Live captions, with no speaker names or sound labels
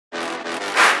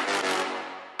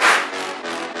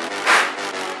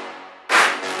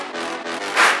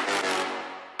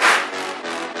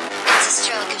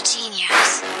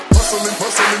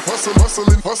Hey,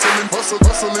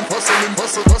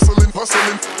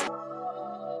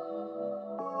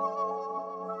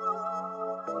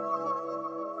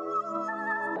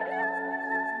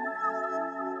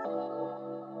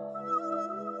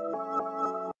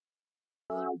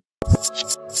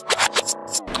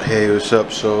 what's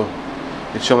up? So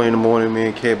it's early in the morning. Me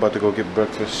and Kay about to go get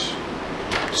breakfast.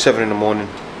 7 in the morning.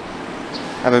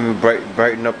 I haven't been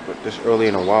brighten up this early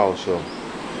in a while, so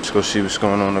let's go see what's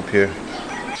going on up here.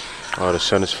 Oh, the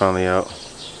sun is finally out.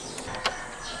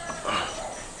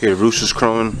 Here the rooster's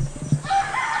crowing.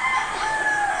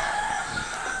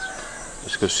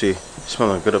 Let's go see. It's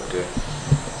smelling good up there.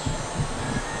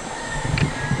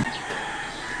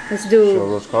 Let's do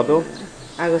arroz caldo.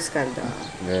 Arroz caldo.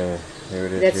 Yeah, here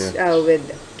it is. That's with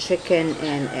chicken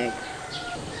and egg.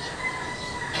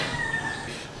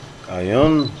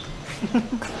 Ayun.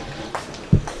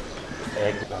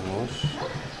 Egg bangus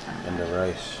and the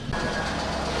rice.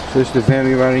 So this is the van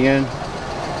we riding in.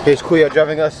 Here's Kuya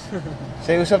driving us.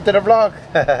 Say what's up to the vlog.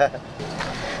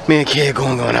 Me and Kay are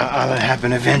going on an island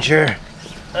happen adventure.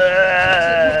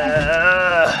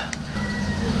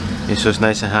 So it's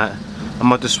nice and hot. I'm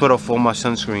about to sweat off all my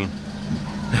sunscreen.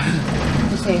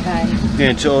 Say hi.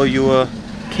 And to all you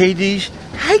KDs.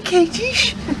 Hi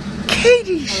KDs.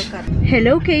 KDs.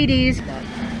 Hello KDs.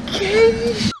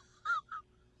 KDs.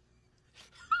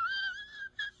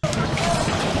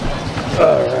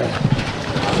 Alright.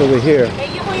 So we're here.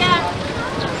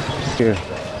 Here.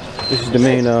 This is the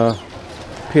main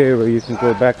pier where you can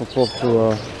go back and forth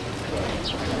to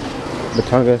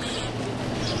Batangas.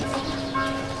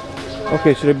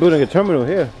 Okay, so they're building a terminal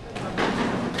here.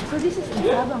 So this is in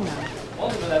Sabang now?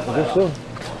 I guess so.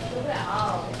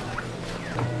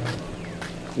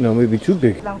 No, maybe too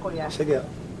big. Lang Kuya. Sige.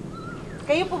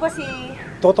 Kayo po ba si...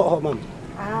 Totoo, ma'am.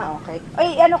 Ah, okay.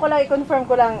 Ay, ano ko lang, i-confirm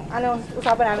ko lang, ano,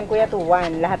 usapan namin Kuya,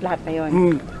 2-1, lahat-lahat na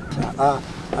yun.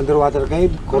 Underwater cave,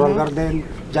 coral garden,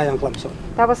 giant clam zone.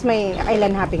 Tapos may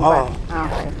island hopping pa. Oo. Ah,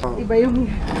 okay. Iba yung...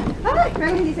 Ay, pero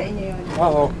hindi sa inyo yun.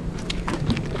 Oo.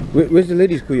 Where's the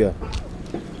ladies, Kuya?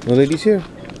 No ladies here?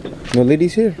 No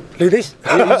ladies here? Ladies?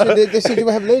 They said you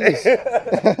have ladies.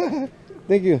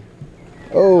 Thank you.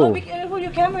 Oh. Be careful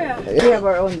your camera. We have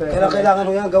our own bird. Kailangan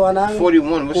mo yan, gawa namin.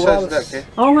 41. What size is that, Kay?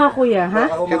 Oo nga Kuya,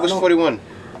 ha? Kay, what's 41?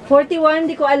 41,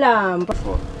 di ko alam.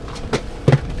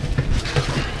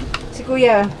 Si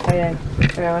Kuya. Ayan.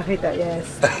 Para makita,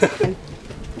 yes.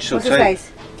 So What's the tight.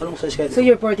 size? Anong size kayo? So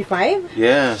you're 45?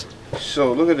 Yeah.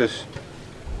 So look at this.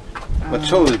 My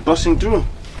toe is busting through.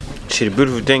 See, the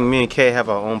beautiful thing, me and Kay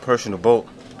have our own personal boat.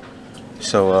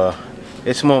 So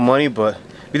it's more money, but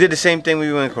we did the same thing when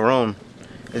we went in Coron.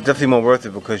 It's definitely more worth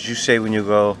it because you say when you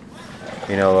go,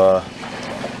 you know,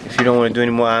 if you don't want to do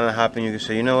any more island hopping, you can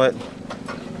say, you know what,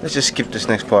 let's just skip this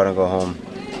next part and go home.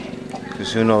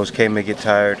 Because who knows, Kay may get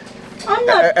tired. I'm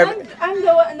not. I'm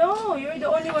the one. No, you're the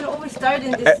only one who always started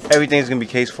in this. Everything's gonna be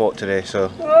Kay's fault today,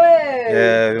 so. Way.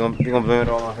 Yeah, we're gonna blame it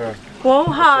all on her. Wow,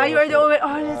 hi, you're the only.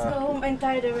 Oh, let's go home. I'm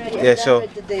tired already. Yeah, so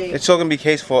today. it's all gonna be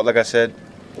Kay's fault, like I said.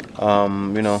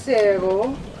 You know,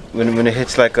 Zero. when it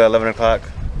hits like 11 o'clock,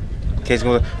 Kay's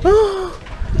gonna go, oh,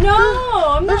 No,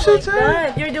 I'm not so like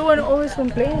tired. that. You're the one who always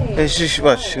complaining. and she's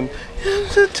watching. I'm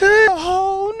so tired. A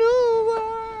whole new world.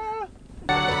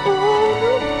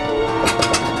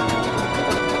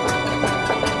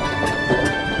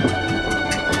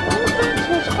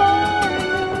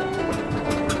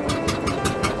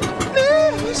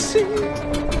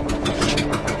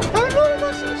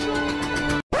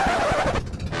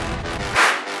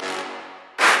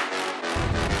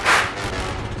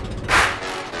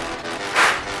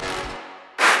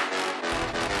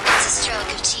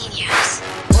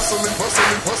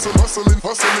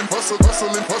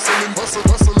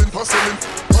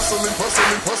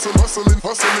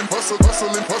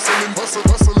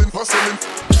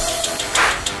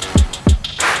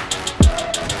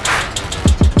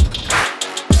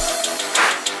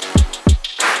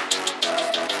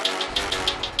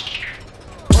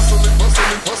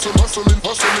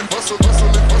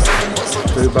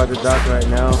 We're about to dock right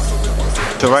now.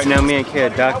 So right now me and Kay are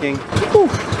docking. Whew.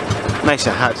 Nice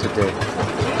and hot today.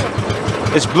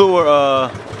 It's bluer,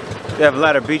 they have a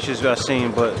lot of beaches I've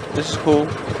seen, but this is cool.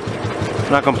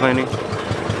 Not complaining.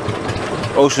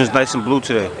 Ocean's nice and blue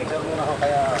today.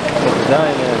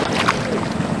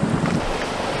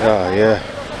 Oh yeah.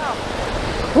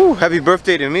 Whew, happy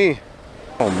birthday to me.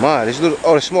 Oh my, these little,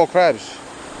 oh, the small crabs.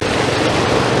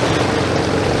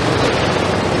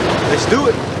 Let's do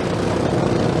it.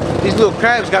 These little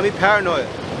crabs got me paranoid.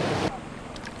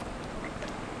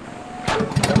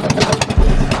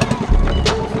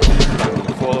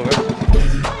 Fall over.